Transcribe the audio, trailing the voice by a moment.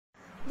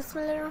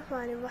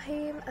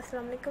बिस्मिल्लाहिर्रहमानिर्रहीम।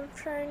 अस्सलाम वालेकुम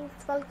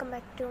friends, welcome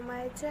back to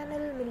my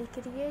channel milli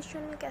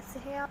creation. कैसे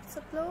हैं आप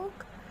सब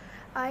लोग?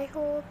 I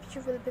hope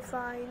you will be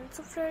fine.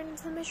 So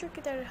friends, हमेशा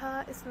की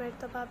तरह इस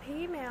मरतबा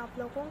भी मैं आप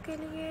लोगों के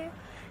लिए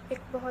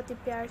एक बहुत ही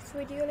प्यार सी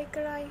वीडियो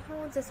लेकर आई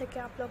हूँ। जैसे कि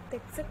आप लोग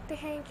देख सकते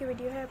हैं कि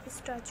वीडियो है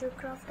पिस्टाचियो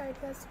क्राफ्ट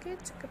आइडियाज़ की,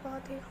 जो कि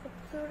बहुत ही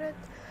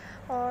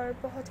खूबसूरत और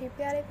बहुत ही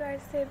प्यारे प्यारे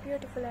से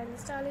beautiful and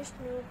stylish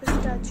new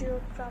पिस्टाचियो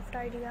craft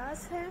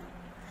ideas हैं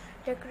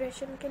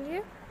डेकोरेशन के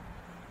लिए।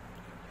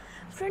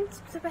 फ्रेंड्स,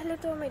 सबसे पहले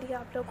तो मेरी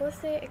आप लोगों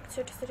से एक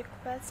छोटी सी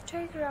रिक्वेस्ट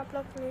है कि आप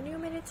लोग न्यू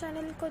मेरे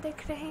चैनल को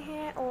देख रहे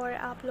हैं और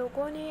आप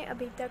लोगों ने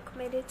अभी तक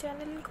मेरे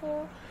चैनल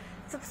को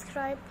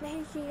सब्सक्राइब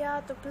नहीं किया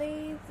तो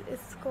प्लीज़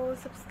इसको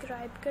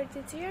सब्सक्राइब कर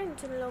दीजिए।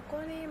 जिन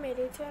लोगों ने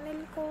मेरे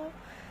चैनल को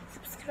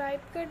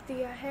सब्सक्राइब कर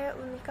दिया है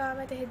उनका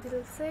मैं तहे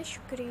दिल से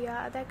शुक्रिया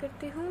अदा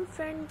करती हूँ।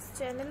 फ्रेंड्स,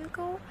 चैनल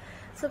को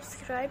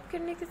सब्सक्राइब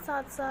करने के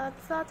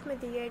साथ में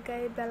दिए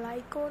गए बेल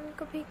आइकॉन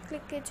को भी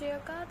क्लिक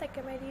कीजिएगा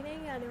ताकि मेरी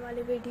नई आने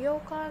वाली वीडियो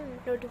का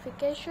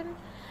नोटिफिकेशन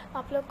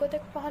आप लोग को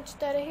तक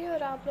पहुंचता रहे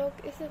और आप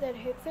लोग इसी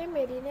तरह से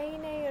मेरी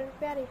नई और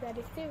प्यारी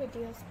प्यारी सी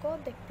वीडियोस को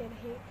देखते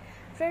रहे।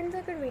 फ्रेंड्स,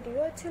 अगर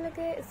वीडियो अच्छी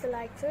लगे इसे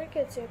लाइक ज़रूर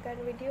कीजिएगा।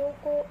 वीडियो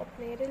को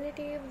अपने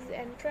रिलेटिव्स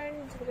एंड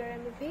फ्रेंड्स वगैरह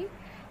में भी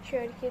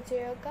शेयर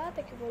कीजिएगा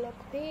ताकि वो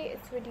लोग भी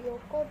इस वीडियो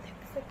को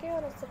देख सकें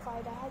और उससे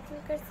फ़ायदा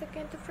हासिल कर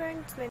सकें। तो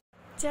फ्रेंड्स, मेरा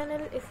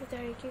चैनल इसी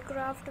तरह की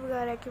क्राफ्ट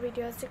वगैरह की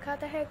वीडियोस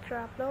दिखाता है। अगर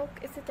आप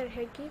लोग इसी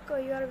तरह की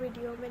कोई और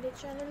वीडियो मेरे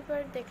चैनल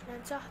पर देखना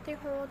चाहते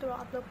हो तो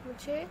आप लोग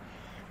मुझे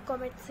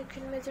कमेंट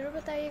सेक्शन में ज़रूर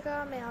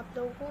बताइएगा। मैं आप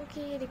लोगों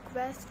की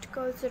रिक्वेस्ट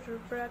को ज़रूर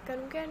पूरा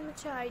करूँगी एंड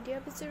मुझे आइडिया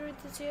भी ज़रूर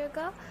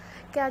दीजिएगा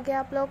कि आगे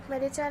आप लोग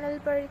मेरे चैनल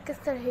पर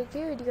किस तरह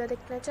की वीडियो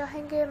देखना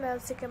चाहेंगे। मैं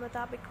उसी के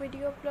मुताबिक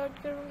वीडियो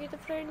अपलोड करूँगी। तो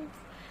फ्रेंड्स,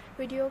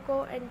 वीडियो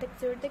को एंड तक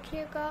ज़रूर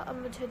देखिएगा।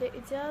 अब मुझे दे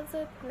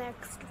इजाज़त,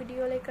 नेक्स्ट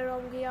वीडियो लेकर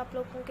आऊँगी आप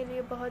लोगों के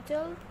लिए बहुत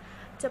जल्द।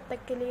 जब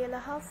तक के लिए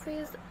अल्लाह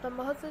हाफिज़। अपना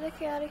बहुत ज़्यादा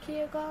ख्याल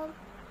रखिएगा,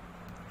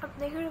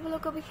 अपने घर वालों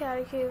का भी ख्याल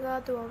रखिएगा,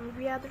 दुआ में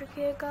भी याद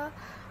रखिएगा।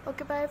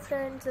 ओके बाय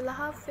फ्रेंड्स, अल्लाह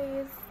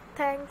हाफिज़।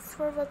 Thanks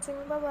for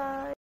watching, bye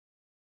bye.